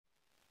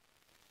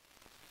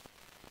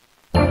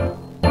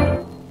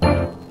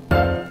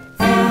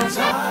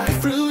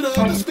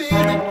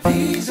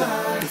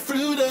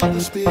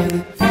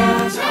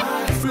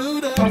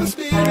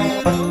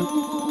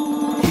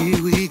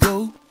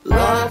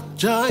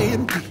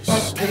and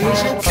peace,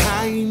 patience,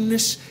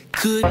 kindness,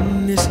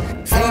 goodness,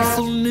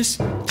 faithfulness,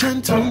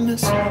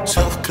 gentleness,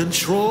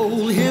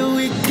 self-control. Here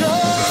we go.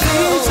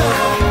 These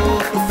are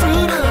the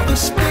fruit of the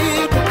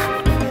Spirit.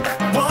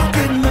 Walk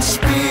in the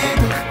Spirit,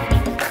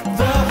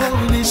 the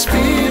Holy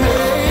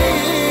Spirit.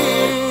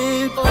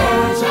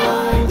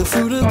 The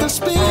fruit of the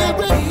Spirit.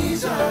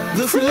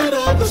 The fruit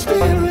of the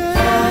Spirit.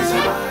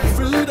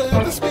 Fruit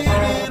of the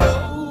Spirit.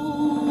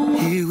 Oh,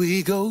 here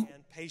we go.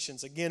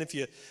 Patience. Again, if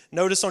you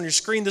notice on your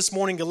screen this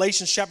morning,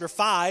 Galatians chapter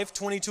 5,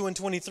 22 and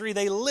 23,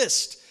 they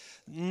list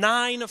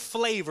 9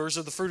 flavors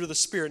of the fruit of the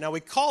Spirit. Now,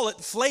 we call it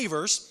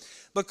flavors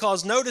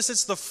because notice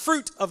it's the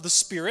fruit of the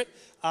Spirit.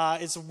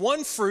 It's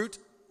one fruit,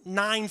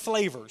 9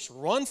 flavors.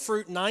 One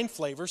fruit, 9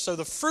 flavors. So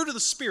the fruit of the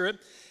Spirit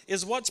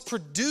is what's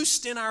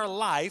produced in our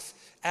life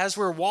as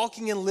we're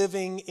walking and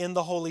living in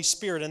the Holy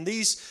Spirit. And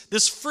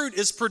this fruit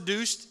is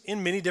produced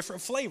in many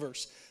different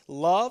flavors.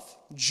 Love,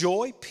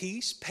 joy,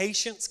 peace,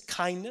 patience,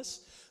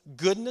 kindness,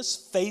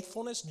 goodness,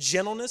 faithfulness,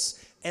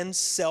 gentleness, and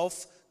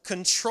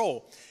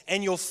self-control.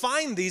 And you'll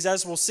find these,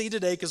 as we'll see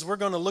today, because we're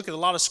going to look at a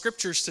lot of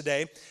scriptures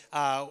today.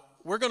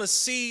 We're going to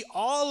see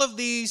all of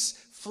these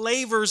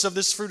flavors of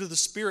this fruit of the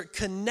Spirit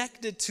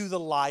connected to the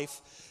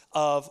life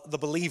of the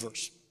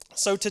believers.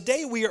 So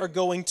today we are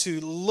going to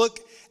look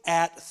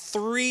at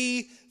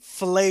 3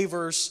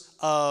 flavors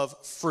of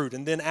fruit.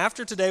 And then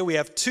after today, we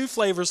have 2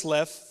 flavors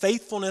left,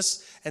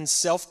 faithfulness and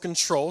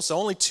self-control. So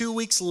only 2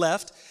 weeks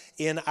left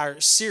in our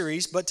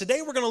series. But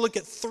today we're going to look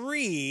at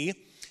 3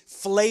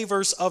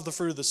 flavors of the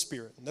fruit of the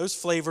Spirit. And those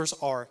flavors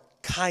are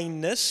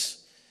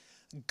kindness,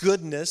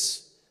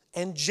 goodness,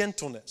 and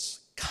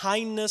gentleness.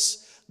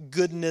 Kindness,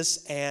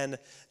 goodness, and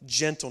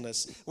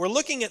gentleness. We're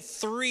looking at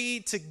 3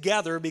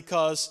 together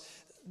because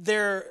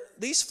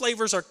these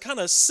flavors are kind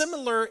of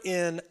similar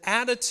in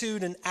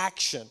attitude and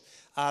action.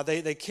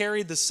 They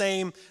carry the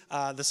same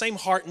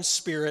heart and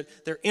spirit.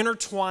 They're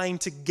intertwined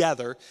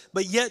together,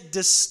 but yet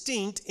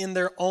distinct in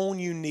their own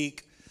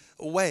unique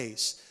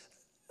ways.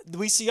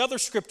 We see other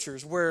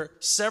scriptures where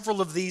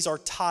several of these are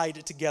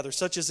tied together,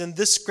 such as in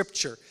this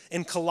scripture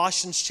in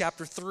Colossians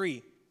chapter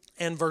 3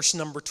 and verse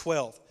number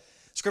 12.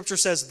 Scripture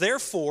says,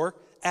 therefore,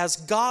 as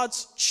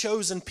God's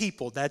chosen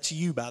people, that's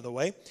you, by the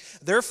way.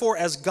 Therefore,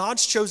 as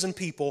God's chosen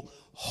people,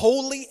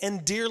 holy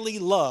and dearly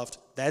loved,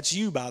 that's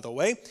you, by the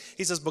way.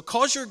 He says,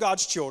 because you're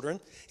God's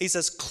children, he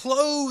says,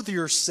 clothe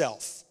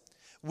yourself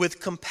with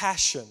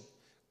compassion,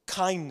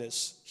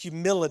 kindness,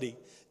 humility,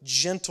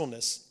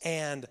 gentleness,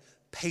 and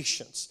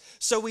patience.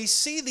 So we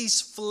see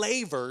these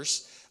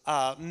flavors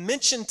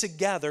mentioned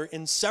together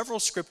in several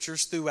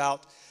scriptures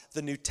throughout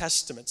the New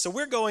Testament. So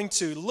we're going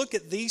to look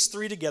at these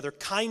 3 together,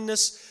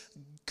 kindness,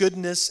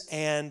 goodness,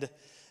 and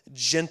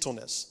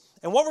gentleness.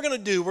 And what we're going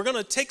to do, we're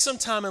going to take some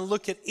time and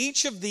look at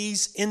each of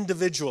these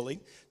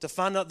individually to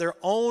find out their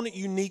own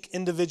unique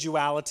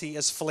individuality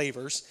as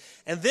flavors.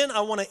 And then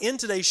I want to end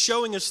today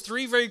showing us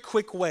 3 very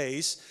quick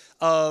ways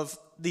of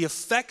the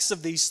effects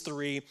of these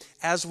 3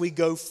 as we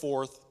go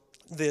forth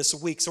this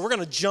week. So we're going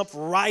to jump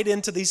right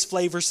into these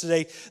flavors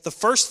today. The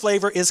first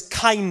flavor is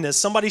kindness.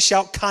 Somebody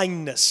shout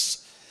kindness.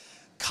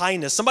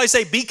 Kindness. Somebody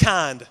say be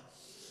kind.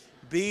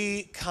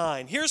 Be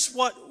kind. Here's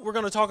what we're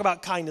going to talk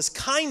about kindness.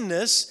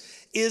 Kindness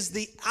is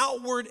the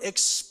outward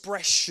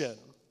expression.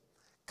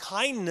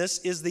 Kindness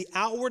is the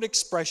outward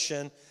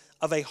expression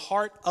of a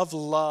heart of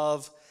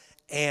love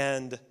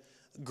and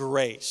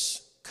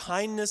grace.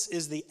 Kindness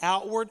is the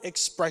outward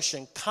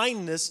expression.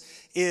 Kindness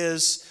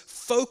is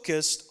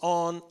focused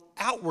on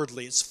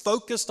outwardly. It's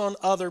focused on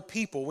other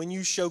people. When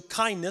you show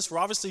kindness, we're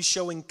obviously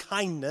showing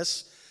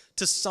kindness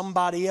to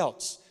somebody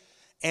else.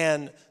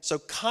 And so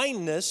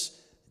kindness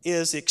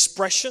is the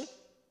expression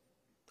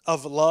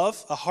of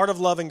love, a heart of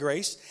love and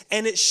grace,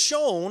 and it's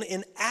shown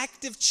in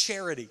active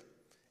charity,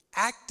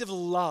 active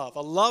love,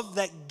 a love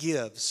that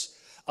gives,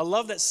 a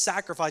love that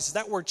sacrifices.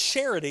 That word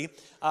charity,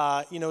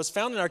 is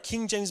found in our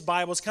King James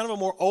Bible. It's kind of a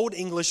more Old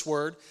English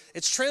word.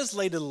 It's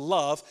translated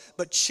love,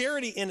 but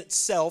charity in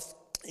itself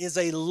is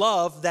a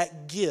love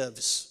that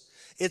gives.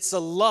 It's a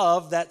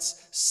love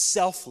that's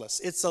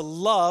selfless. It's a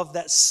love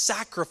that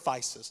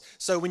sacrifices.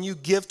 So when you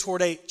give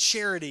toward a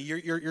charity,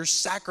 you're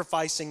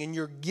sacrificing and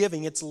you're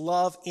giving. It's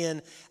love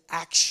in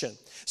action.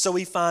 So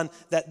we find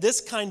that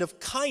this kind of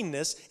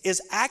kindness is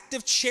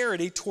active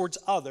charity towards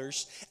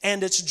others,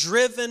 and it's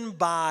driven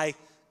by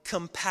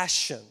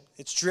compassion.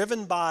 It's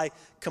driven by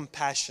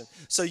compassion.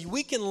 So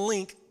we can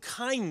link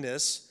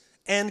kindness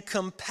and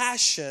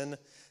compassion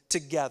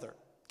together.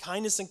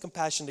 Kindness and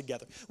compassion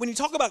together. When you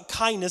talk about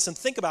kindness and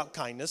think about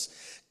kindness,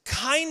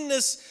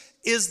 kindness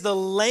is the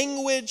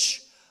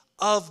language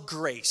of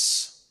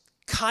grace.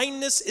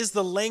 Kindness is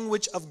the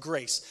language of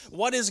grace.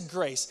 What is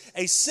grace?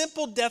 A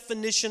simple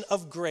definition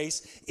of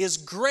grace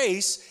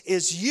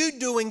is you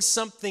doing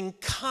something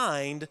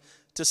kind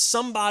to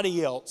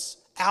somebody else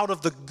out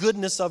of the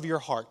goodness of your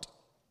heart.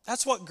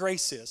 That's what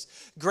grace is.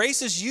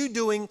 Grace is you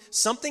doing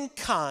something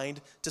kind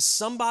to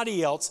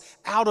somebody else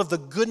out of the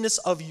goodness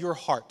of your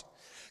heart.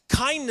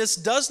 Kindness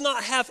does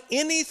not have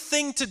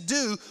anything to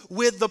do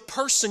with the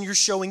person you're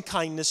showing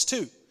kindness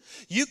to.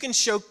 You can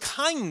show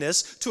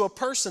kindness to a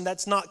person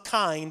that's not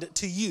kind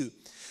to you.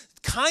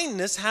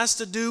 Kindness has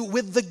to do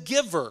with the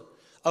giver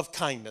of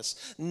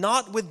kindness,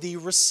 not with the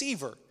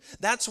receiver.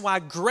 That's why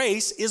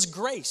grace is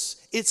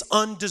grace. It's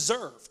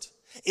undeserved.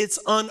 It's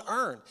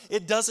unearned.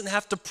 It doesn't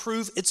have to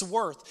prove its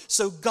worth.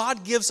 So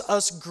God gives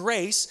us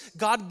grace.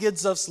 God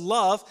gives us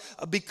love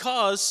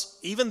because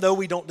even though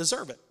we don't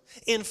deserve it.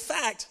 In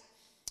fact,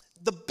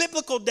 the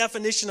biblical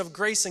definition of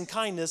grace and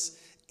kindness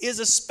is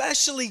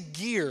especially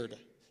geared.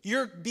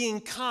 You're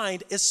being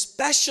kind,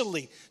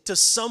 especially to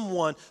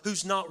someone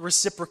who's not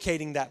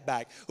reciprocating that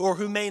back, or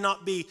who may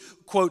not be,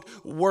 quote,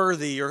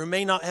 worthy, or who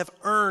may not have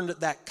earned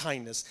that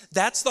kindness.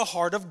 That's the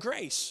heart of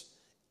grace.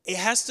 It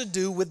has to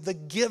do with the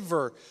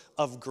giver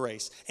of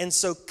grace. And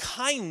so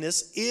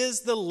kindness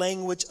is the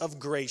language of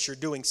grace. You're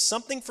doing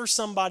something for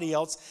somebody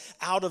else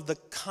out of the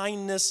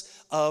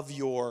kindness of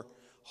your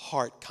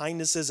heart.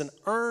 Kindness isn't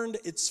earned,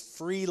 it's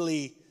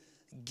freely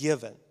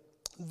given.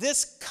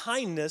 This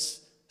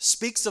kindness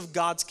speaks of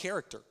God's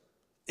character.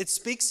 It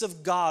speaks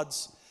of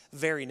God's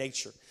very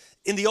nature.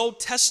 In the Old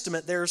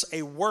Testament, there's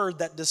a word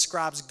that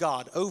describes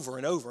God over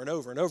and over and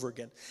over and over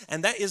again.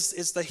 And that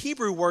is the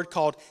Hebrew word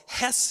called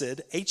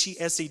hesed,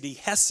 H-E-S-E-D,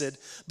 hesed,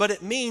 but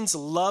it means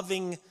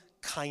loving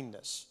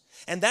kindness.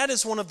 And that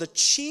is one of the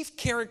chief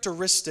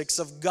characteristics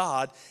of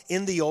God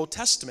in the Old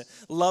Testament,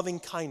 loving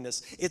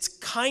kindness. It's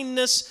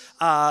kindness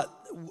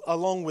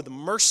along with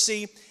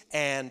mercy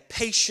and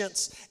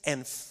patience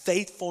and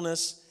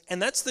faithfulness.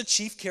 And that's the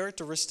chief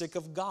characteristic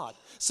of God.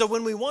 So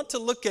when we want to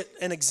look at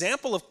an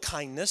example of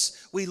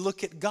kindness, we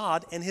look at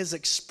God and his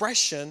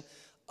expression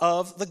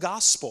of the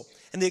gospel.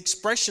 And the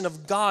expression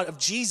of God, of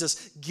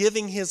Jesus,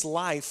 giving his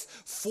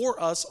life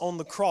for us on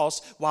the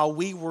cross while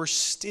we were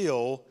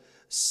still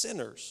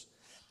sinners.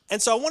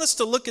 And so I want us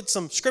to look at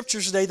some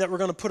scriptures today that we're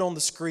going to put on the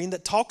screen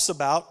that talks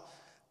about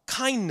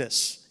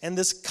kindness. And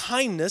this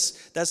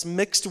kindness that's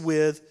mixed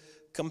with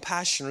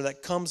compassion, or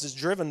that comes is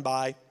driven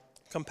by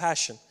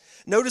compassion.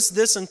 Notice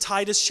this in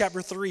Titus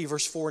chapter 3,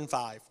 verse 4 and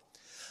 5.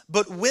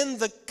 But when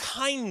the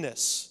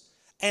kindness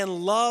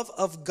and love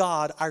of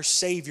God, our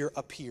Savior,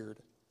 appeared,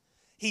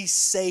 he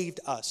saved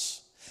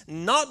us,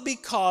 not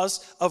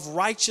because of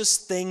righteous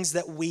things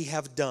that we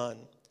have done,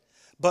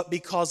 but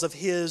because of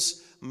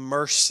his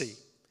mercy.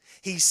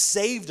 He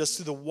saved us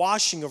through the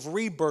washing of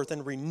rebirth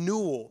and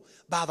renewal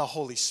by the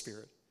Holy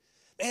Spirit.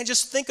 And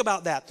just think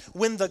about that.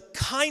 When the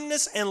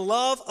kindness and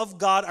love of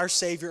God, our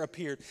Savior,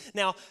 appeared.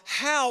 Now,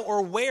 how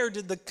or where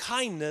did the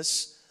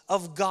kindness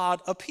of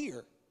God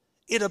appear?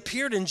 It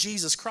appeared in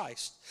Jesus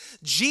Christ.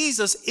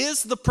 Jesus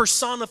is the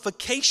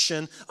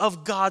personification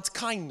of God's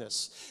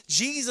kindness.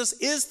 Jesus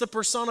is the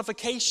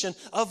personification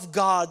of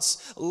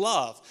God's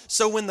love.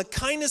 So when the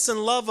kindness and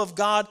love of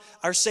God,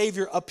 our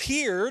Savior,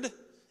 appeared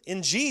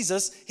in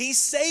Jesus, he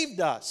saved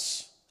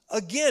us.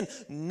 Again,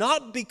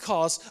 not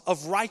because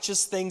of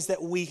righteous things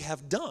that we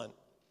have done.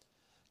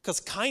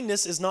 Because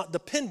kindness is not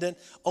dependent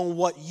on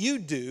what you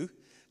do.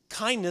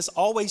 Kindness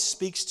always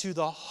speaks to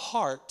the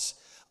heart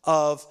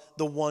of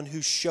the one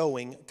who's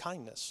showing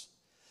kindness.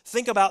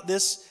 Think about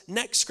this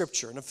next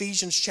scripture in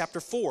Ephesians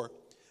chapter 4,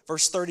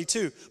 verse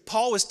 32.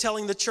 Paul is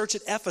telling the church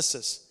at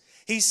Ephesus,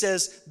 he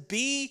says,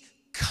 be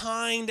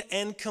kind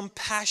and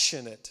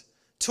compassionate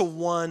to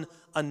one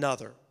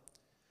another.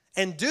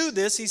 And do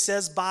this, he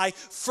says, by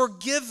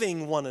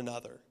forgiving one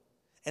another.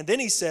 And then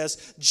he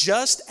says,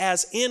 just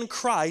as in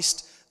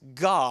Christ,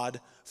 God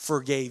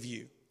forgave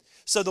you.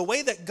 So the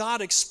way that God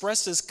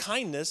expresses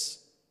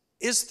kindness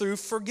is through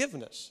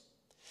forgiveness.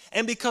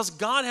 And because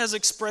God has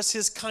expressed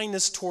his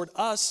kindness toward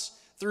us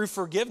through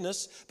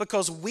forgiveness,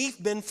 because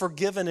we've been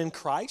forgiven in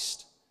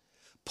Christ,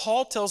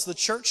 Paul tells the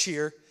church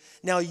here,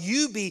 now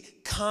you be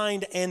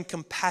kind and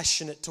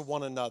compassionate to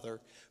one another,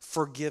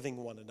 forgiving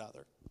one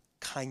another.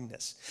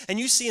 Kindness. And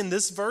you see in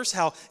this verse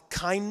how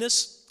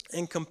kindness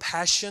and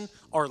compassion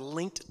are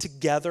linked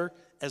together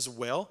as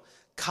well.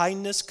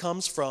 Kindness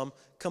comes from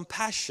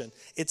compassion.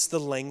 It's the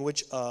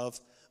language of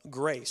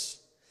grace.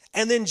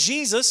 And then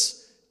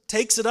Jesus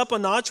takes it up a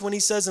notch when he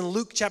says in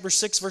Luke chapter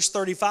 6, verse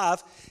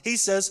 35, he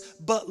says,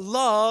 but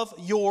love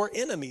your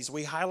enemies.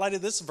 We highlighted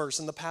this verse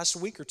in the past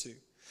week or two,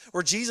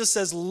 where Jesus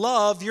says,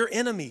 love your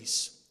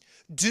enemies.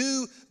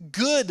 Do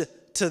good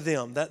to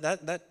them.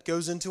 That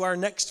goes into our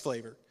next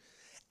flavor.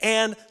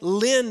 And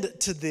lend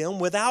to them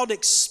without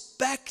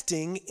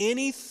expecting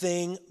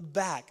anything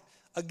back.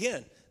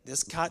 Again,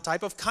 this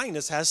type of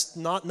kindness has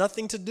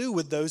nothing to do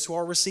with those who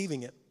are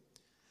receiving it.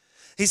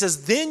 He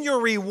says, then your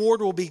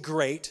reward will be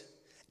great,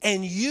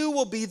 and you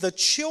will be the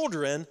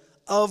children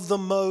of the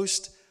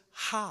Most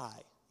High.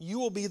 You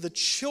will be the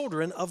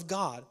children of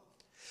God.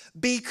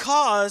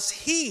 Because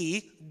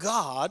he,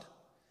 God,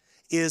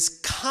 is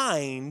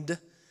kind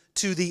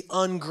to the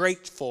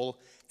ungrateful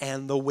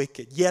and the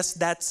wicked. Yes,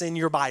 that's in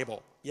your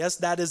Bible. Yes,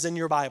 that is in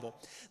your Bible.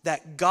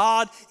 That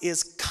God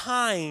is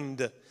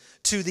kind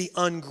to the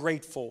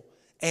ungrateful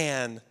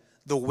and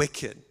the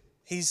wicked.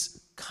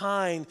 He's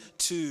kind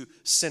to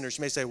sinners.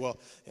 You may say, well,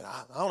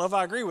 I don't know if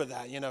I agree with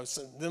that.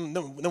 So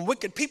them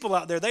wicked people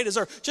out there, they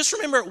deserve. Just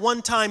remember at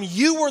one time,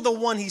 you were the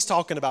one he's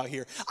talking about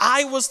here.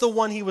 I was the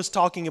one he was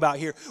talking about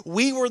here.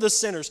 We were the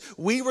sinners.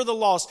 We were the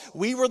lost.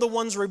 We were the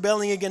ones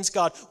rebelling against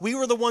God. We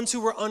were the ones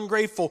who were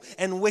ungrateful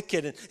and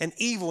wicked and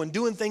evil and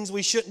doing things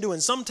we shouldn't do.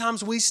 And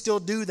sometimes we still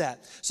do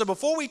that. So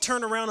before we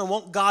turn around and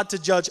want God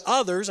to judge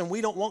others, and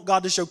we don't want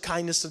God to show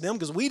kindness to them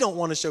because we don't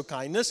want to show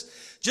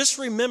kindness, just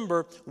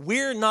remember,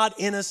 we're not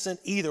innocent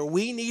either.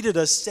 We needed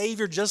a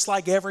Savior just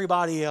like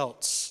everybody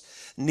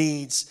else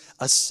needs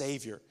a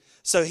Savior.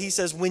 So he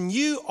says, when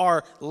you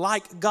are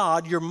like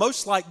God, you're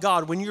most like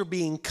God when you're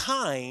being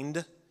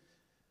kind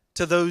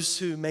to those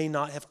who may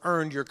not have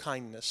earned your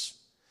kindness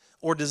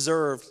or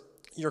deserved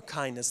your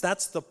kindness.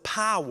 That's the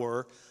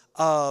power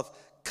of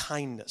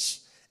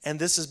kindness. And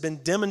this has been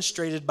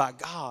demonstrated by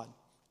God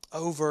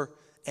over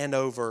and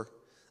over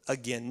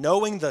again.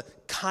 Knowing the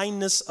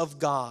kindness of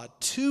God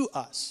to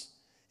us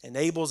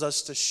enables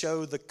us to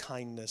show the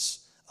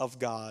kindness of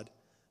God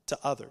to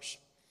others.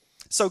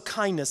 So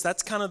kindness,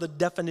 that's kind of the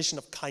definition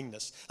of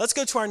kindness. Let's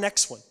go to our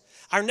next one.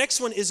 Our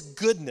next one is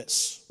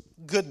goodness.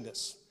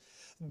 Goodness.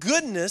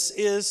 Goodness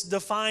is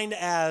defined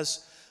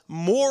as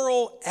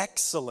moral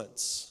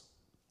excellence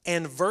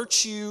and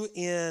virtue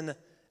in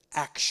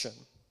action.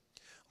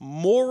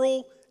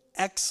 Moral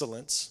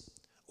excellence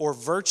or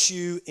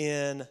virtue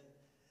in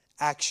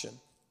action.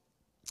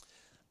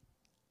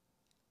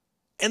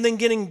 And then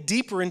getting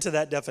deeper into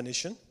that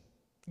definition,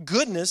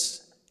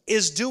 goodness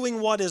is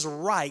doing what is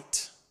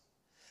right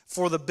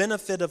for the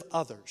benefit of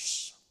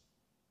others.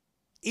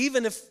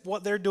 Even if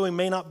what they're doing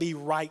may not be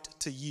right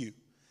to you,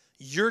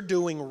 you're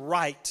doing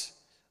right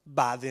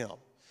by them.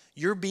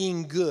 You're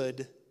being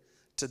good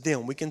to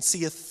them. We can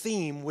see a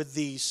theme with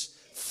these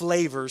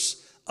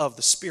flavors of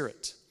the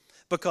Spirit.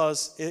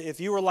 Because if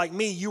you were like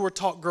me, you were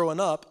taught growing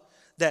up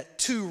that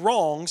two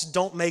wrongs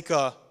don't make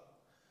a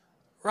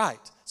right.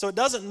 So it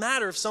doesn't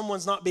matter if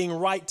someone's not being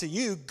right to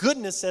you.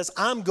 Goodness says,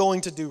 I'm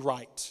going to do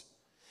right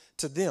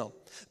to them.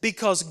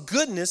 Because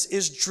goodness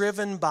is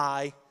driven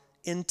by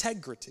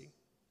integrity.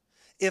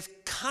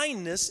 If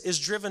kindness is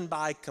driven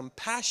by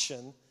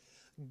compassion,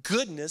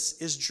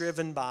 goodness is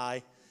driven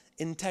by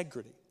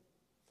integrity.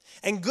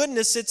 And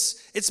goodness,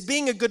 it's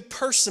being a good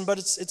person, but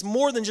it's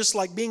more than just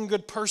like being a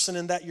good person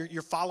in that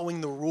you're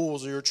following the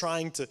rules or you're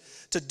trying to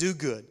do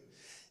good.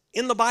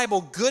 In the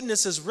Bible,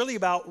 goodness is really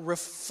about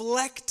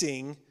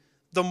reflecting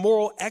the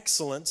moral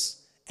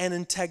excellence and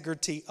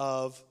integrity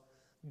of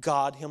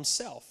God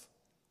himself.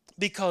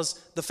 Because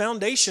the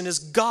foundation is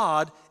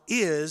God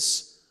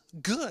is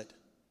good.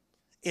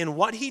 In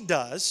what he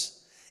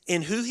does,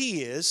 in who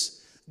he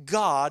is,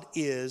 God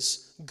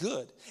is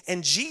good.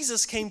 And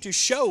Jesus came to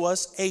show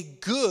us a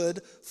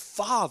good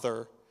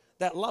Father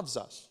that loves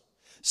us.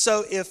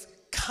 So if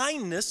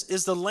kindness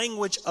is the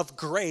language of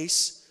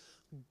grace,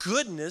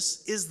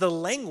 goodness is the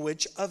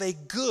language of a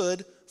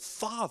good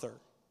Father.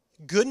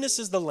 Goodness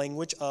is the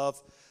language of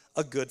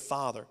a good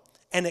Father.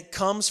 And it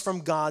comes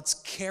from God's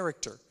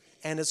character.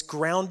 And it's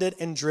grounded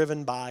and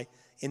driven by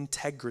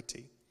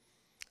integrity.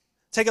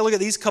 Take a look at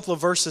these couple of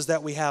verses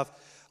that we have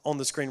on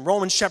the screen.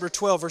 Romans chapter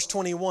 12, verse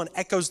 21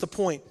 echoes the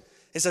point.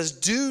 It says,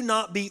 do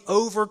not be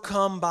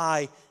overcome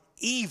by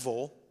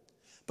evil,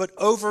 but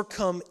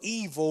overcome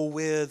evil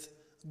with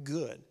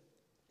good.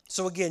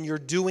 So again, you're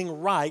doing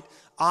right,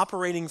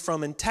 operating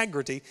from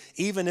integrity,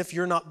 even if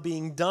you're not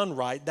being done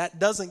right. That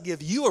doesn't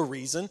give you a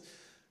reason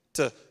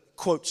to,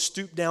 quote,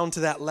 stoop down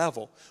to that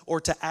level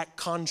or to act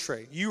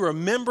contrary. You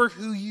remember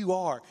who you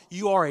are.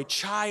 You are a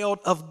child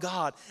of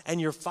God, and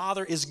your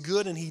Father is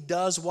good, and he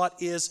does what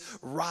is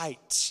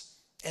right.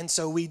 And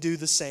so we do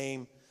the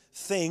same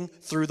thing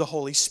through the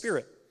Holy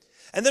Spirit.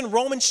 And then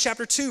Romans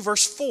chapter 2,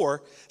 verse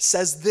 4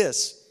 says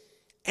this.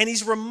 And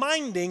he's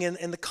reminding, and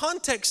the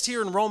context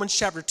here in Romans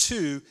chapter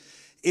 2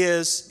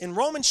 is, in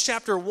Romans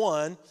chapter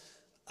 1,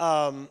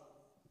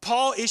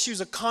 Paul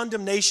issues a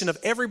condemnation of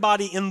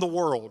everybody in the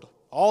world,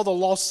 all the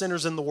lost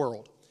sinners in the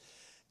world.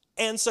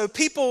 And so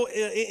people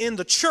in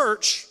the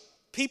church,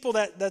 people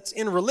that's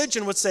in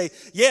religion would say,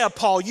 yeah,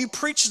 Paul, you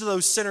preach to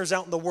those sinners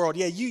out in the world.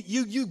 Yeah,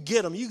 you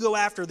get them. You go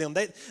after them.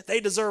 They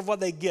deserve what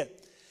they get.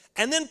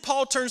 And then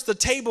Paul turns the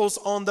tables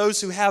on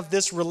those who have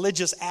this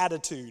religious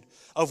attitude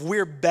of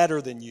we're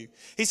better than you.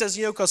 He says,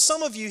 because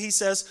some of you, he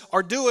says,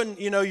 are doing,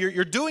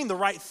 you're doing the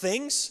right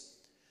things,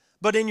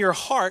 but in your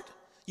heart,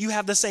 you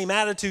have the same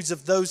attitudes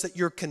of those that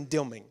you're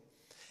condemning.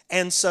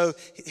 And so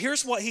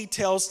here's what he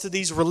tells to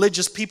these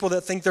religious people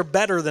that think they're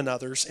better than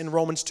others in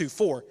Romans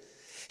 2:4.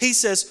 He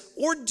says,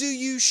 or do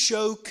you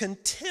show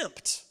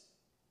contempt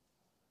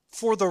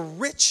for the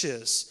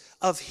riches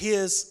of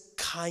his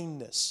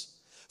kindness,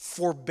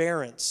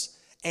 forbearance,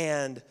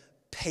 and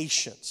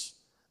patience?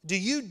 Do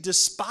you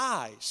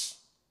despise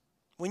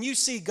when you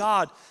see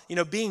God,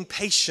 being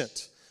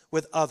patient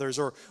with others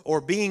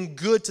or being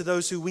good to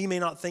those who we may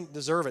not think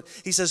deserve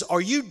it? He says,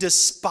 are you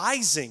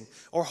despising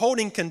or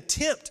holding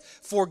contempt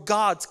for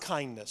God's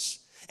kindness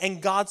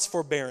and God's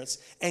forbearance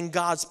and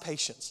God's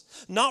patience.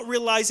 Not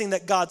realizing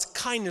that God's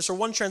kindness, or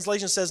one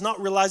translation says,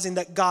 not realizing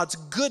that God's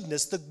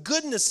goodness, the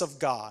goodness of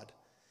God,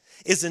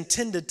 is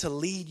intended to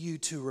lead you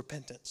to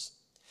repentance.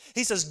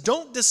 He says,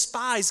 don't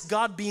despise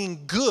God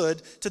being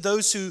good to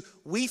those who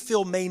we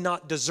feel may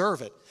not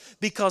deserve it,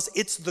 because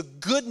it's the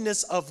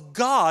goodness of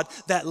God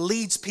that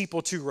leads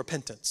people to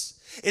repentance.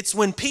 It's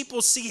when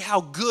people see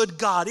how good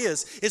God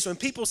is. It's when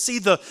people see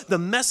the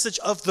message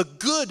of the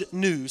good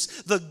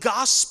news, the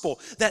gospel,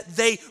 that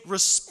they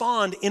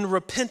respond in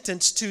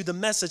repentance to the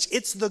message.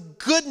 It's the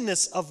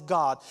goodness of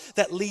God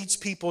that leads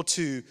people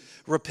to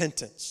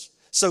repentance.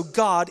 So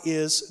God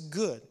is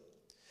good.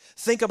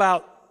 Think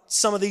about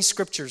some of these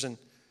scriptures. In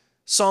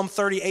Psalm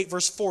 38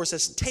 verse 4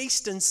 says,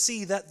 taste and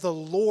see that the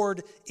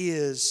Lord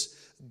is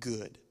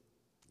good.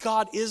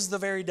 God is the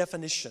very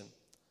definition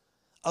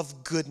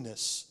of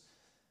goodness.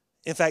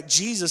 In fact,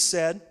 Jesus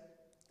said,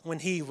 when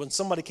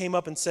somebody came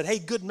up and said, hey,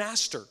 good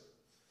master.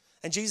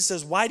 And Jesus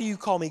says, why do you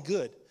call me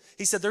good?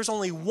 He said, there's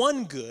only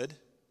one good,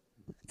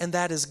 and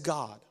that is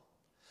God.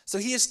 So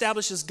he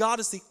establishes God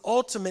as the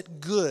ultimate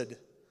good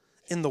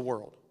in the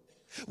world.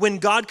 When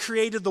God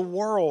created the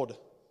world,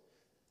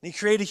 and he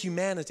created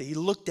humanity, he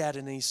looked at it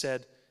and he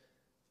said,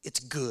 it's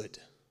good.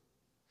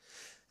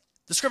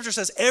 The scripture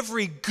says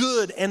every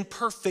good and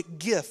perfect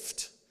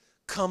gift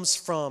comes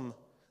from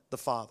the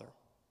Father.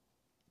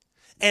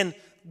 And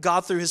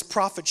God, through his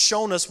prophets,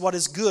 shown us what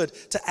is good: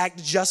 to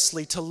act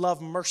justly, to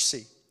love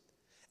mercy,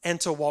 and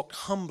to walk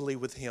humbly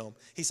with him.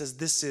 He says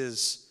this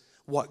is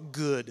what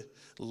good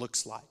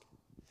looks like.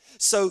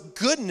 So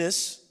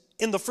goodness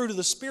in the fruit of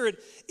the Spirit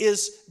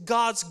is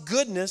God's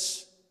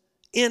goodness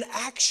in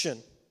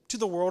action to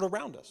the world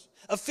around us.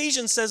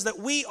 Ephesians says that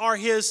we are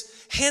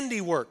his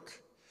handiwork,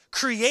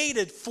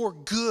 created for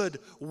good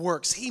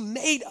works. He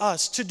made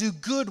us to do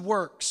good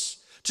works,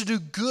 to do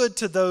good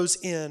to those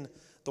in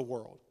the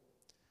world.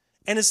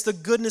 And it's the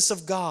goodness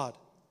of God,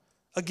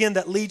 again,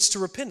 that leads to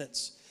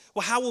repentance.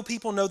 Well, how will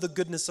people know the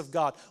goodness of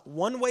God?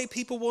 One way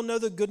people will know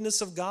the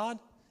goodness of God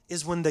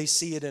is when they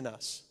see it in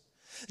us.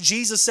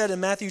 Jesus said in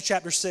Matthew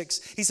chapter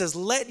 6, he says,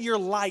 let your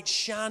light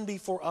shine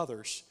before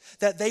others,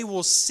 that they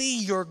will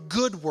see your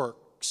good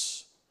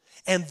works,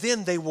 and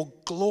then they will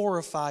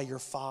glorify your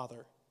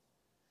Father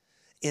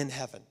in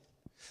heaven.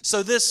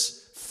 So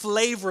this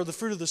flavor, the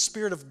fruit of the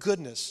Spirit of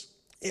goodness,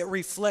 it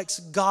reflects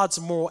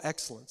God's moral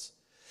excellence.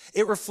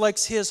 It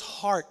reflects his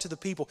heart to the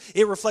people.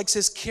 It reflects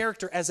his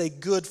character as a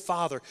good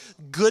father.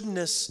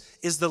 Goodness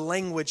is the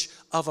language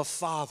of a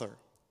father.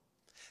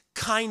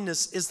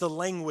 Kindness is the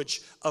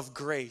language of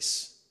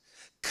grace.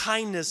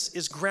 Kindness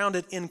is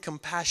grounded in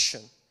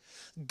compassion.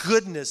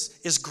 Goodness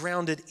is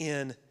grounded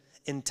in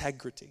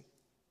integrity.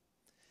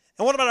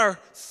 And what about our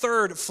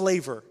third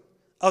flavor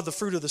of the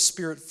fruit of the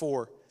Spirit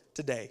for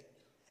today?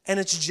 And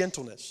it's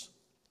gentleness.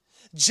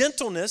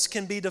 Gentleness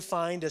can be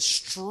defined as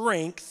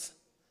strength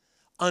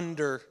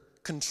under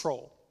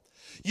control.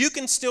 You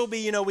can still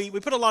be, we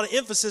put a lot of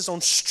emphasis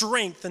on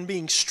strength and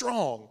being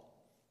strong.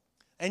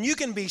 And you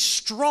can be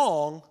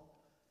strong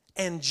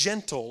and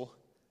gentle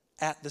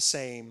at the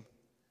same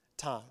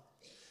time.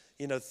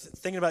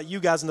 Thinking about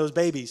you guys and those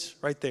babies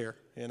right there.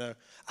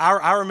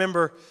 I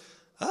remember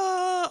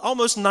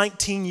almost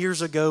 19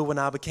 years ago when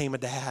I became a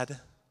dad.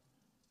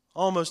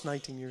 Almost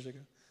 19 years ago.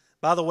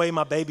 By the way,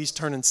 my baby's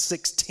turning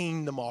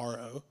 16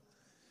 tomorrow.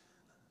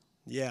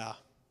 Yeah.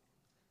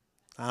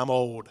 I'm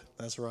old.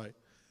 That's right.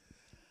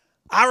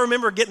 I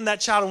remember getting that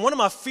child, and one of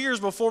my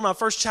fears before my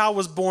first child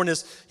was born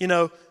is,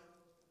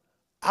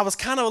 I was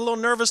kind of a little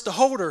nervous to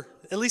hold her,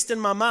 at least in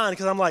my mind,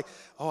 because I'm like,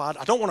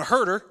 I don't want to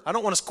hurt her. I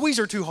don't want to squeeze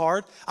her too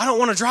hard. I don't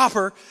want to drop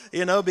her,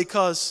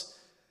 because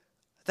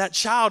that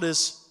child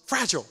is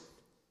fragile.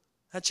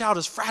 That child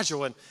is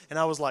fragile. And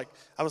I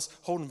was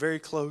holding very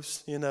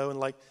close, and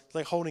like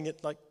holding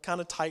it like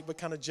kind of tight but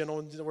kind of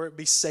gentle, where it'd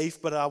be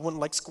safe, but I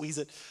wouldn't like squeeze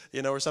it,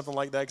 or something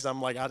like that, because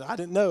I'm like, I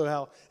didn't know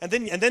how. And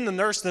then the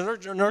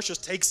nurse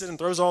just takes it and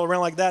throws it all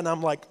around like that, and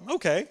I'm like,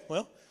 okay,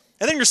 well.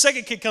 And then your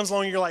second kid comes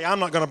along and you're like,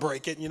 I'm not going to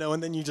break it,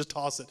 and then you just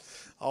toss it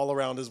all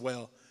around as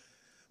well.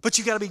 But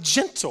you got to be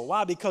gentle.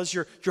 Why? Because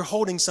you're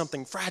holding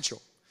something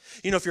fragile.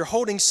 If you're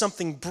holding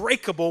something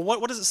breakable,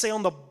 what does it say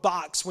on the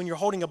box when you're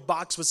holding a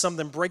box with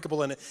something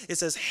breakable in it? It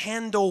says,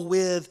 handle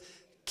with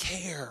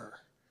care.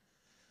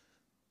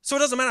 So it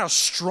doesn't matter how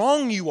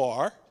strong you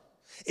are.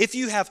 If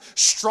you have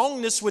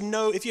strength with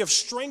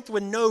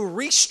no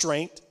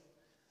restraint,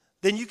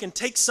 then you can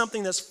take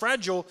something that's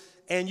fragile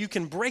and you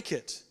can break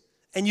it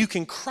and you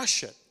can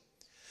crush it.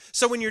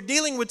 So when you're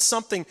dealing with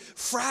something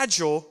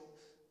fragile,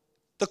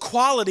 the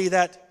quality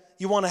that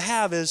you want to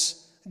have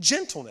is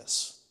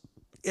gentleness.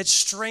 It's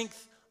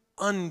strength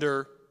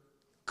under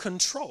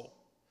control.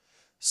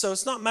 So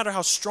it's not matter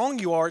how strong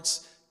you are,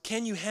 it's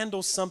can you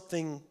handle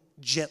something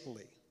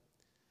gently?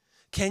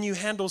 Can you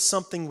handle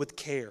something with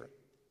care?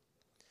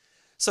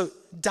 So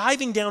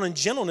diving down in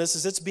gentleness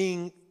is it's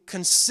being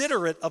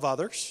considerate of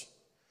others,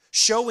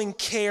 showing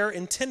care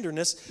and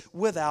tenderness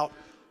without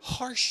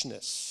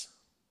harshness.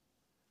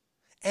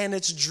 And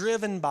it's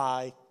driven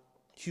by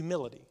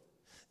humility.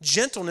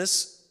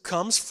 Gentleness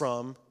comes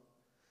from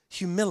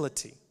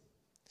humility.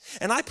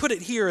 And I put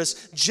it here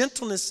as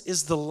gentleness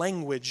is the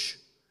language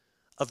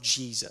of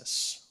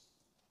Jesus.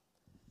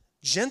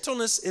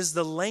 Gentleness is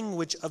the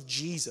language of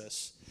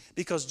Jesus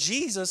because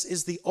Jesus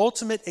is the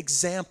ultimate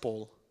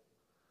example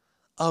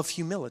of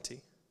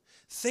humility.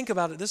 Think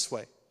about it this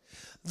way.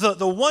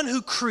 The one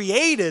who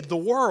created the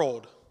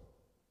world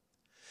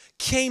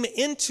came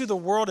into the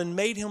world and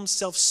made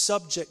himself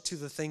subject to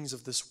the things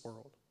of this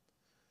world,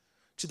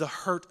 to the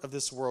hurt of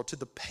this world, to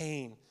the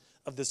pain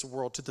of this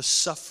world, to the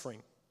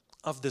suffering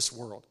of this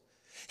world.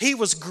 He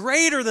was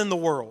greater than the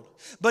world,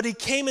 but he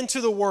came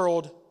into the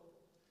world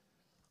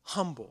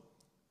humble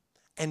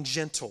and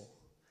gentle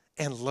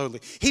and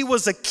lowly. He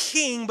was a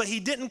king, but he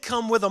didn't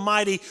come with a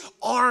mighty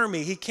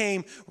army. He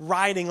came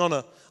riding on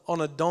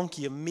a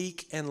donkey, a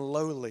meek and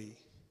lowly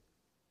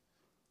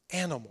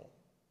animal.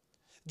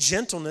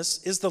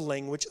 Gentleness is the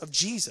language of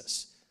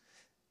Jesus.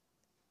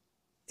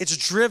 It's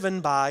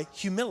driven by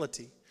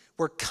humility,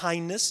 where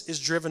kindness is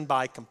driven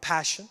by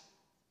compassion,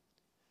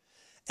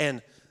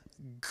 and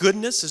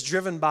goodness is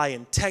driven by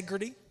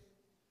integrity.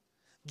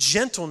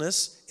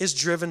 Gentleness is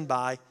driven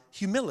by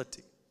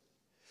humility,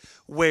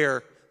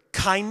 where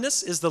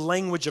kindness is the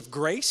language of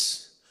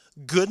grace,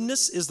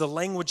 goodness is the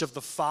language of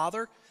the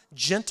Father,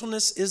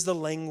 gentleness is the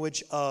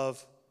language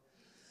of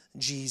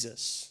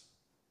Jesus.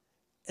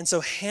 And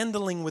so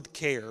handling with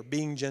care,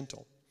 being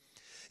gentle.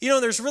 You know,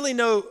 there's really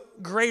no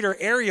greater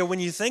area when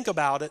you think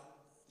about it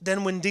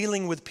than when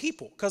dealing with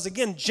people. Because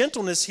again,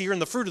 gentleness here in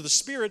the fruit of the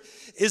Spirit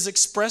is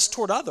expressed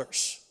toward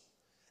others,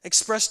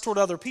 expressed toward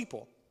other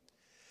people.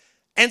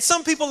 And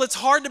some people it's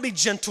hard to be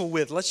gentle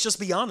with, let's just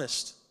be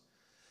honest.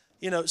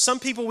 You know, some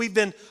people we've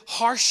been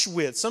harsh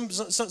with.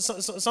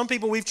 Some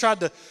people we've tried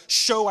to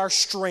show our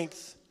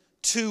strength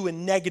to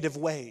in negative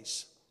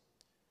ways.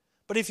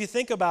 But if you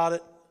think about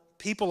it,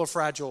 people are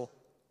fragile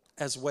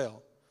as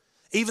well.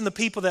 Even the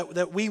people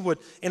that we would,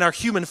 in our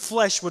human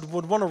flesh, would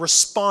want to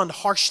respond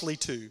harshly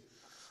to,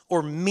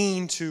 or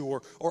mean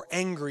to, or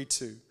angry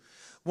to.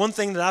 One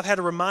thing that I've had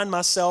to remind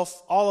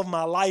myself all of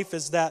my life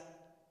is that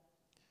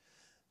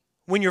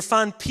when you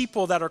find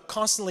people that are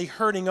constantly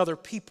hurting other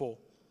people,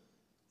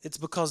 it's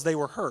because they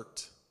were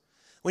hurt.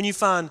 When you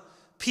find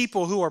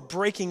people who are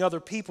breaking other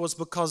people, it's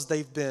because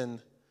they've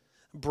been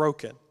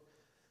broken.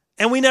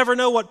 And we never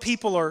know what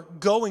people are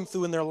going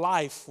through in their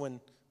life when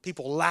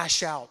people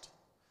lash out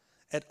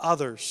at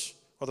others,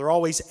 or they're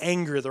always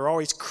angry, or they're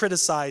always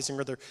criticizing,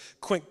 or they're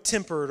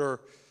quick-tempered, or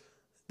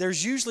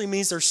there's usually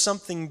means there's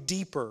something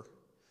deeper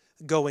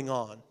going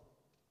on.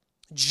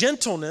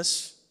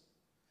 Gentleness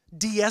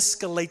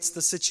de-escalates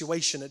the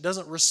situation. It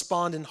doesn't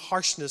respond in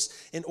harshness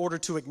in order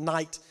to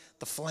ignite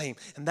the flame.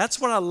 And that's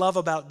what I love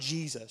about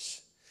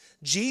Jesus.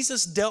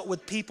 Jesus dealt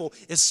with people,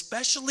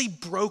 especially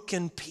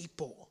broken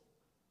people.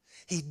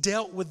 He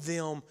dealt with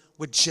them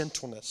with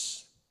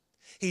gentleness.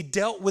 He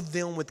dealt with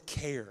them with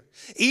care.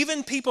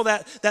 Even people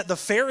that the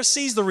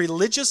Pharisees, the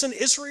religious in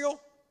Israel,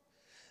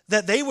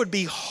 that they would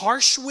be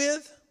harsh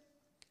with,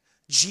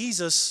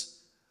 Jesus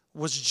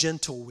was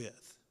gentle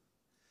with.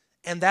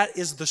 And that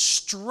is the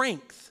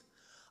strength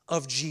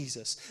of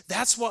Jesus.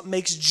 That's what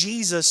makes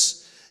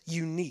Jesus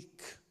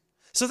unique.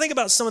 So think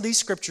about some of these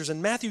scriptures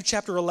in Matthew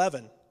chapter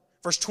 11,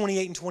 verse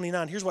 28 and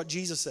 29. Here's what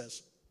Jesus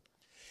says.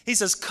 He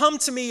says, "Come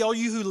to me, all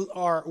you who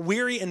are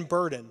weary and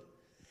burdened,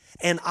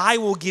 and I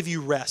will give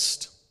you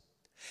rest."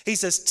 He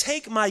says,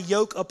 "Take my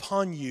yoke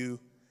upon you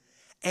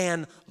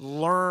and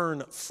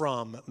learn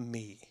from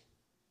me."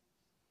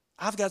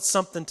 I've got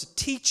something to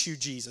teach you,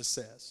 Jesus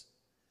says.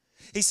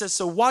 He says,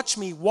 so watch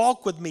me,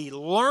 walk with me,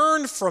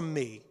 learn from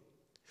me.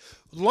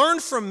 Learn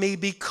from me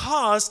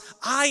because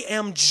I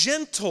am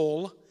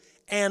gentle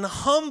and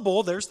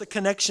humble. There's the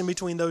connection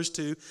between those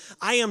two.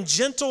 I am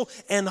gentle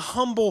and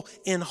humble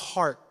in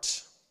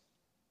heart.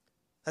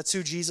 That's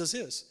who Jesus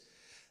is.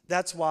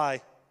 That's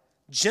why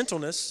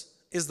gentleness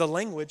is the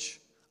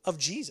language of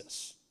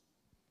Jesus.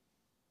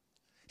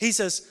 He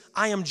says,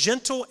 I am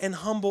gentle and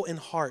humble in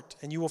heart,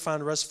 and you will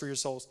find rest for your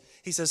souls.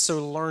 He says,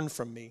 so learn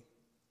from me.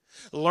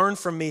 Learn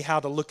from me how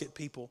to look at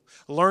people.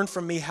 Learn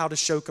from me how to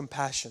show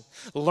compassion.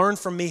 Learn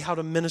from me how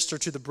to minister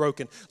to the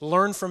broken.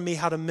 Learn from me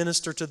how to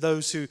minister to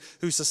those who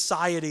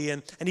society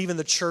and even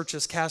the church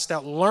has cast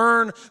out.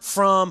 Learn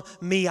from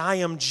me. I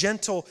am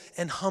gentle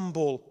and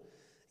humble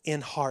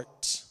in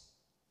heart.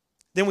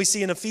 Then we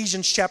see in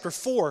Ephesians chapter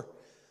 4,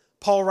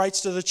 Paul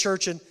writes to the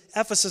church in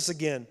Ephesus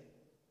again.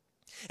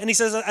 And he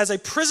says, as a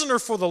prisoner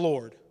for the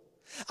Lord,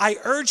 I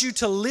urge you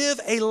to live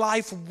a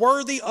life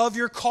worthy of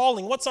your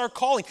calling. What's our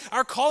calling?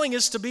 Our calling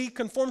is to be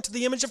conformed to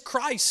the image of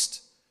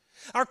Christ.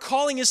 Our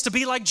calling is to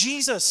be like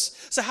Jesus.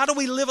 So how do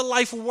we live a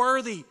life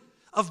worthy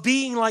of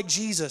being like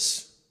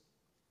Jesus?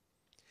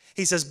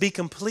 He says, be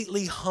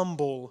completely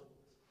humble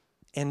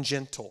and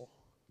gentle.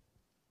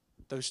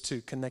 Those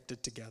two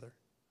connected together.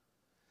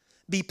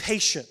 Be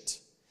patient,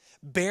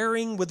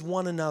 bearing with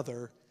one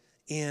another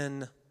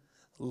in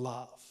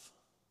love.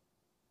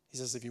 He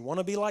says, if you want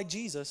to be like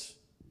Jesus,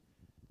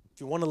 if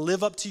you want to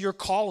live up to your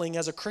calling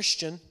as a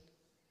Christian,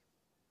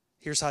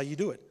 here's how you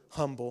do it.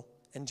 Humble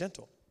and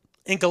gentle.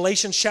 In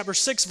Galatians chapter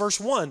 6, verse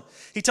 1,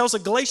 he tells the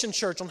Galatian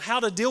church on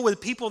how to deal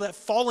with people that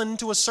fall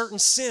into a certain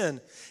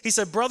sin. He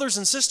said, brothers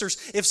and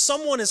sisters, if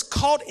someone is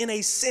caught in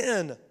a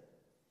sin,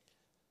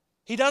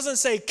 he doesn't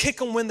say kick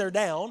them when they're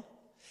down.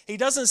 He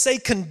doesn't say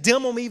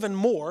condemn them even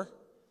more.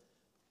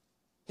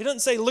 He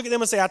doesn't say look at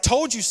them and say, I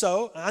told you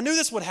so. I knew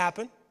this would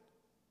happen.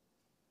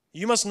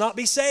 You must not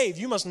be saved.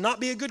 You must not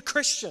be a good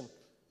Christian.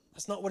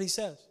 That's not what he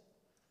says.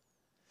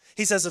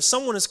 He says, if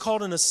someone is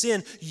caught in a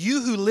sin,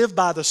 you who live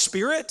by the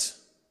Spirit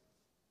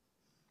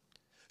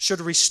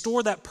should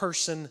restore that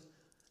person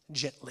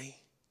gently.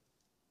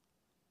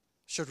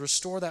 Should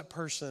restore that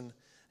person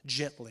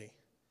gently.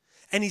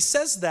 And he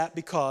says that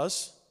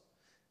because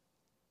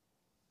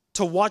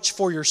to watch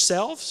for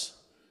yourselves,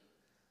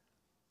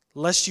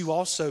 lest you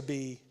also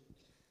be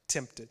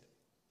tempted.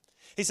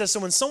 He says, so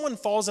when someone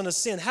falls in a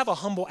sin, have a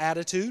humble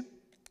attitude.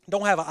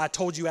 Don't have a I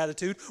told you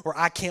attitude, or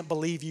I can't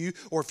believe you,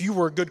 or if you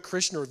were a good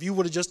Christian, or if you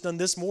would have just done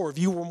this more, or if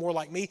you were more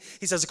like me.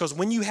 He says, because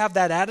when you have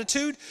that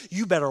attitude,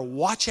 you better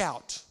watch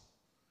out,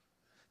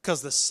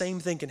 because the same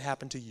thing can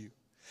happen to you.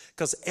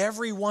 Because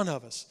every one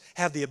of us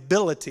have the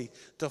ability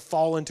to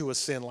fall into a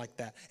sin like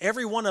that.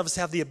 Every one of us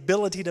have the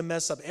ability to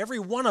mess up. Every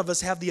one of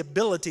us have the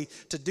ability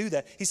to do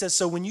that. He says,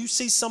 so when you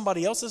see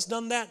somebody else has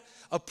done that,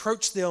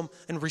 approach them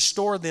and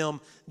restore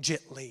them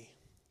gently.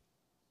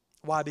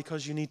 Why?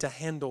 Because you need to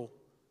handle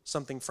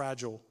something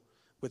fragile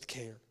with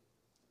care.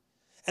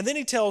 And then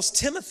he tells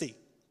Timothy,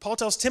 Paul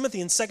tells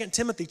Timothy in 2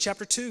 Timothy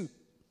chapter 2.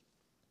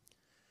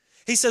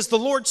 He says, the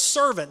Lord's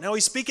servant. Now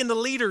he's speaking to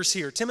leaders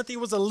here. Timothy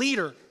was a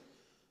leader.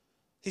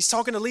 He's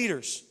talking to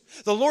leaders.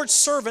 The Lord's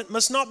servant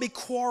must not be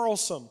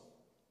quarrelsome,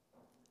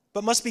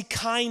 but must be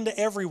kind to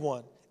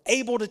everyone,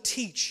 able to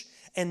teach,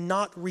 and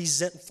not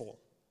resentful.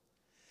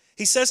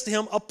 He says to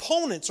him,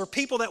 opponents, or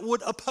people that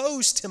would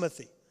oppose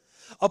Timothy,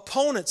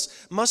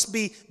 opponents must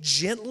be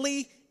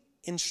gently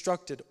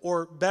instructed,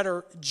 or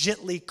better,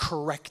 gently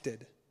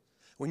corrected.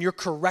 When you're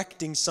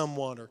correcting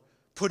someone or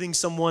putting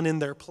someone in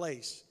their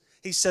place,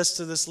 he says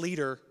to this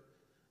leader,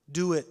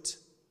 do it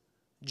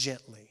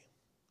gently.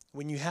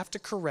 When you have to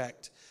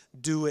correct,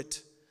 do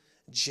it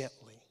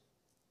gently.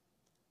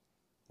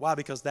 Why?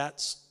 Because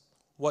that's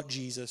what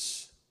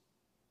Jesus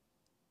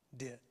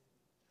did.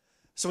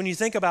 So when you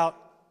think about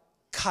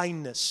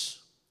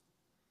kindness,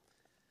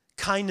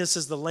 kindness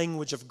is the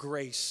language of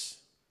grace.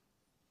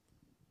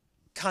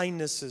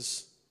 Kindness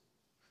is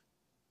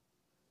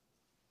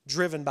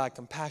driven by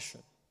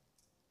compassion.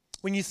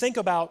 When you think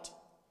about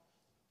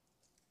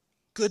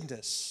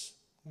goodness,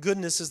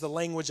 goodness is the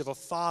language of a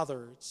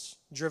father. It's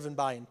driven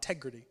by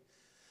integrity.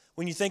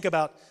 When you think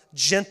about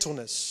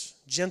gentleness,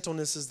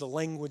 gentleness is the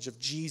language of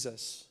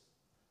Jesus.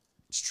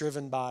 It's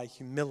driven by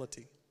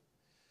humility.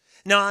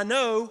 Now I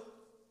know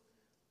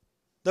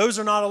those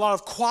are not a lot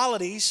of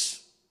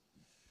qualities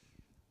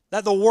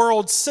that the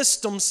world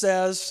system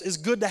says is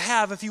good to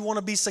have if you want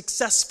to be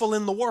successful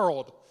in the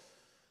world.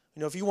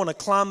 You know, if you want to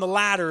climb the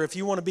ladder, if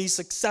you want to be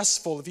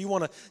successful, if you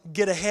want to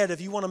get ahead, if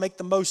you want to make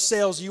the most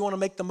sales, you want to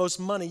make the most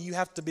money, you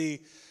have to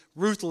be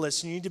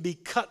ruthless, and you need to be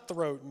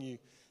cutthroat, and you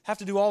have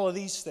to do all of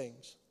these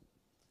things.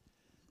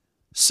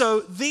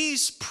 So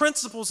these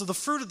principles of the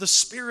fruit of the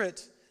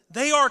Spirit,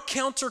 they are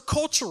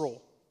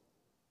countercultural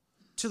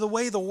to the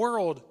way the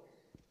world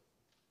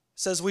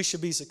says we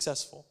should be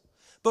successful.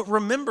 But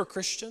remember,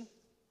 Christian,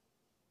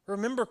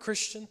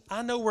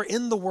 I know we're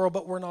in the world,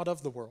 but we're not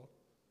of the world.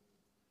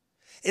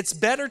 It's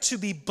better to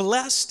be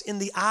blessed in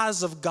the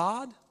eyes of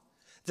God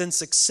than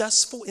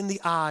successful in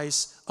the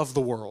eyes of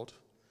the world.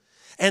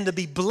 And to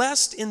be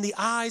blessed in the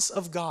eyes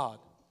of God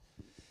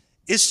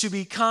is to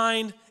be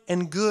kind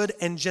and good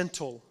and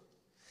gentle,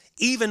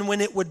 even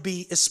when it would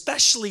be,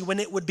 especially when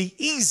it would be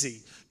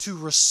easy to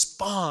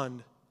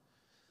respond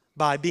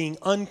by being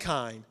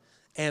unkind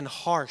and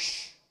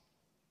harsh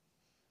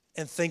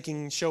and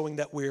showing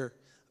that we're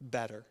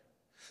better.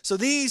 So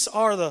these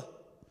are the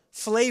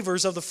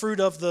flavors of the fruit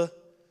of the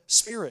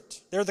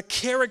Spirit. They're the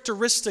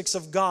characteristics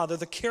of God. They're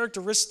the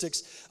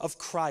characteristics of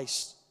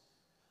Christ.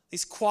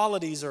 These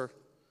qualities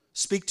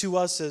speak to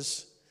us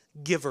as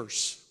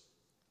givers,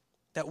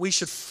 that we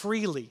should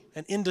freely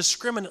and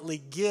indiscriminately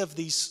give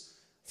these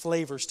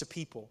flavors to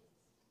people,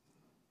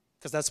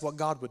 because that's what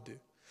God would do.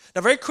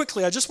 Now, very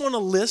quickly, I just want to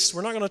list,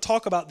 we're not going to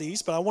talk about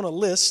these, but I want to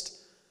list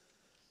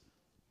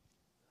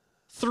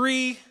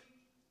 3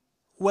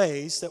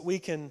 ways that we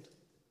can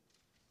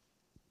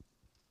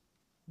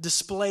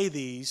display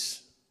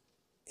these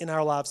in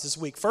our lives this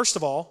week. First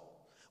of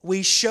all,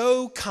 we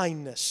show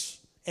kindness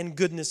and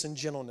goodness and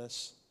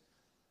gentleness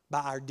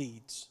by our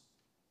deeds.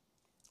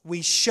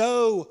 We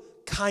show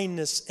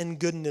kindness and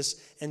goodness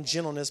and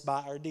gentleness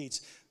by our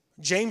deeds.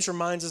 James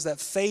reminds us that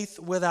faith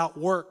without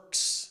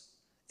works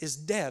is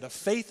dead. A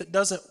faith that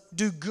doesn't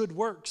do good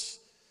works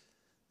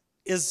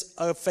is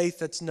a faith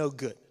that's no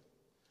good.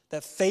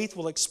 That faith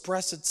will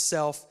express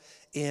itself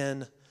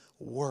in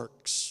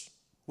works.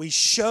 We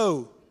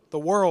show the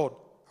world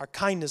our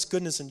kindness,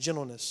 goodness, and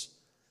gentleness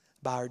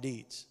by our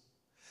deeds.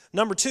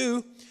 Number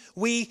 2,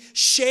 we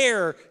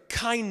share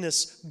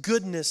kindness,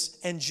 goodness,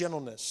 and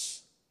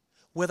gentleness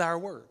with our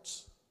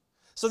words.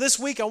 So this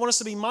week, I want us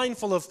to be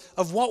mindful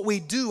of what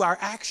we do, our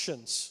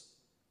actions,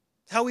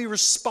 how we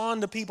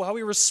respond to people, how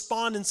we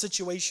respond in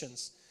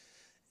situations.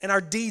 And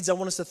our deeds, I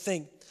want us to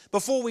think.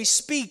 Before we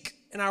speak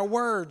in our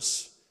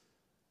words,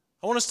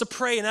 I want us to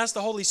pray and ask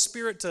the Holy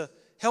Spirit to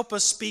help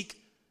us speak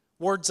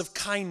words of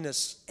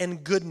kindness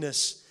and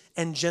goodness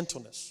and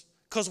gentleness,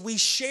 because we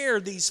share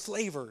these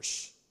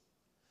flavors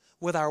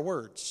with our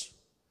words.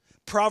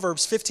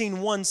 Proverbs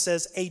 15:1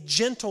 says, "A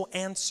gentle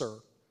answer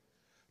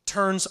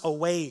turns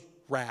away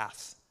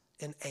wrath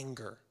and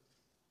anger."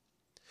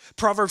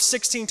 Proverbs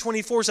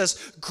 16:24 says,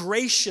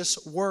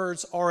 "Gracious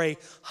words are a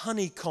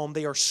honeycomb.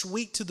 They are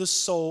sweet to the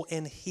soul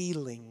and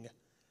healing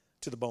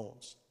to the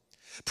bones."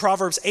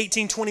 Proverbs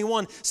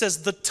 18:21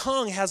 says, "The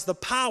tongue has the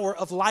power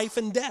of life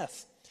and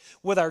death."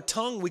 With our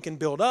tongue, we can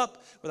build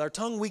up. With our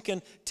tongue, we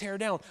can tear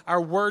down.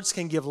 Our words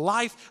can give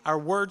life. Our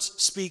words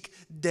speak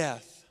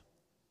death.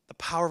 The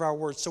power of our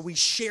words. So we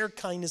share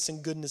kindness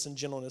and goodness and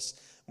gentleness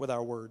with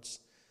our words.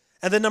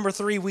 And then number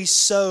 3, we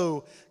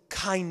sow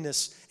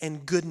kindness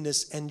and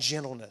goodness and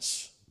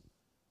gentleness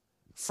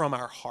from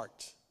our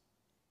heart.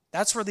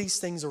 That's where these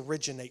things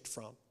originate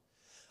from.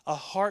 A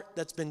heart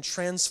that's been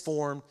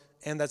transformed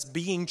and that's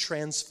being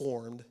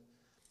transformed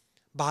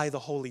by the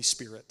Holy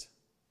Spirit.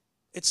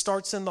 It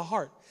starts in the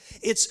heart.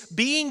 It's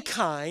being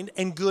kind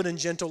and good and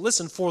gentle,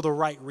 listen, for the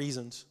right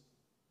reasons.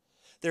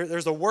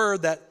 There's a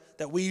word that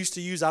we used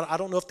to use. I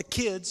don't know if the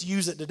kids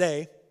use it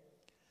today,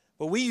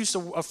 but we used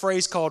a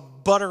phrase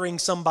called buttering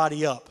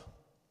somebody up.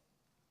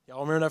 Y'all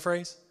remember that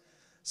phrase?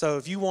 So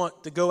if you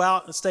want to go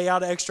out and stay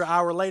out an extra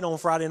hour late on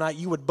Friday night,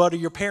 you would butter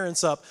your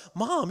parents up.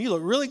 "Mom, you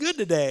look really good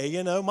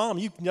today. Mom,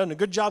 you've done a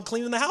good job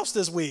cleaning the house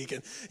this week."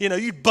 And,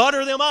 you'd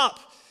butter them up.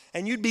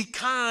 And you'd be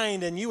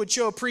kind, and you would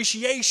show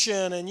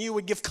appreciation, and you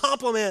would give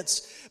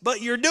compliments.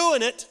 But you're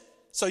doing it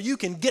so you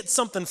can get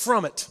something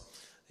from it.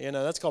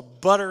 That's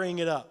called buttering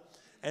it up.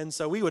 And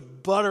so we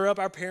would butter up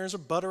our parents or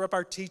butter up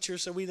our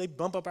teachers so they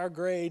bump up our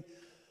grade.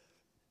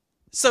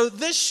 So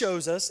this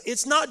shows us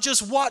it's not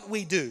just what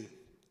we do.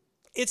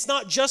 It's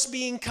not just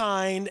being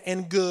kind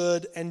and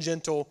good and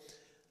gentle,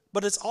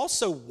 but it's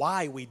also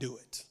why we do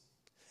it.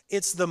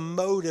 It's the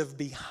motive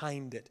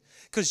behind it.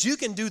 Because you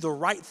can do the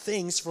right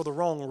things for the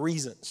wrong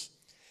reasons.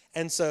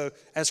 And so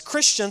as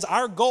Christians,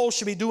 our goal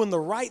should be doing the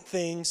right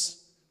things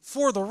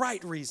for the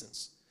right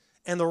reasons.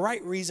 And the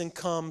right reason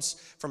comes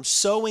from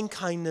sowing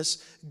kindness,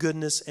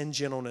 goodness, and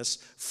gentleness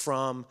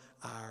from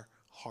our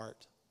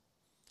heart.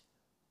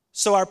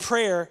 So our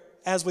prayer,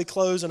 as we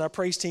close and our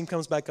praise team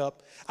comes back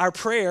up, our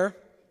prayer,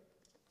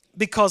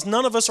 because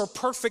none of us are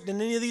perfect in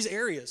any of these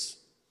areas.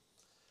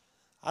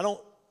 I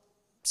don't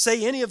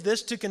say any of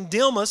this to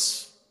condemn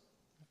us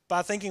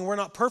by thinking we're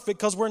not perfect,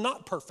 because we're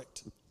not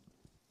perfect.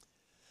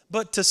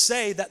 But to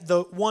say that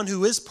the one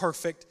who is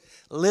perfect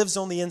lives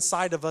on the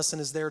inside of us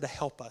and is there to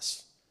help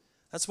us.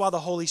 That's why the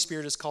Holy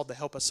Spirit is called to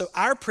help us. So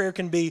our prayer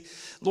can be,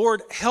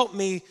 "Lord, help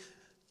me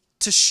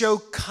to show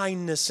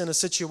kindness in a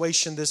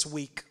situation this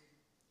week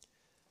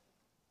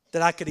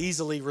that I could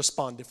easily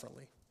respond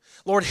differently.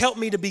 Lord, help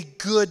me to be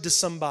good to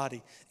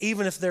somebody,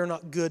 even if they're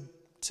not good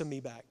to me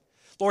back.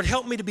 Lord,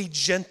 help me to be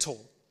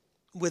gentle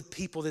with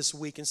people this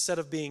week instead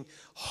of being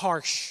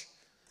harsh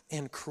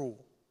and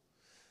cruel."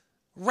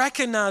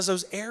 Recognize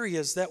those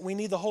areas that we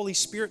need the Holy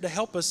Spirit to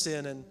help us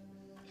in, and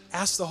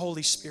ask the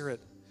Holy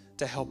Spirit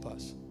to help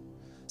us.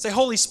 Say,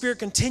 "Holy Spirit,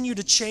 continue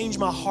to change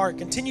my heart.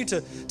 Continue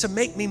to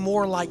make me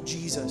more like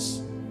Jesus."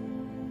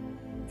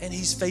 And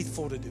He's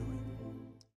faithful to do it.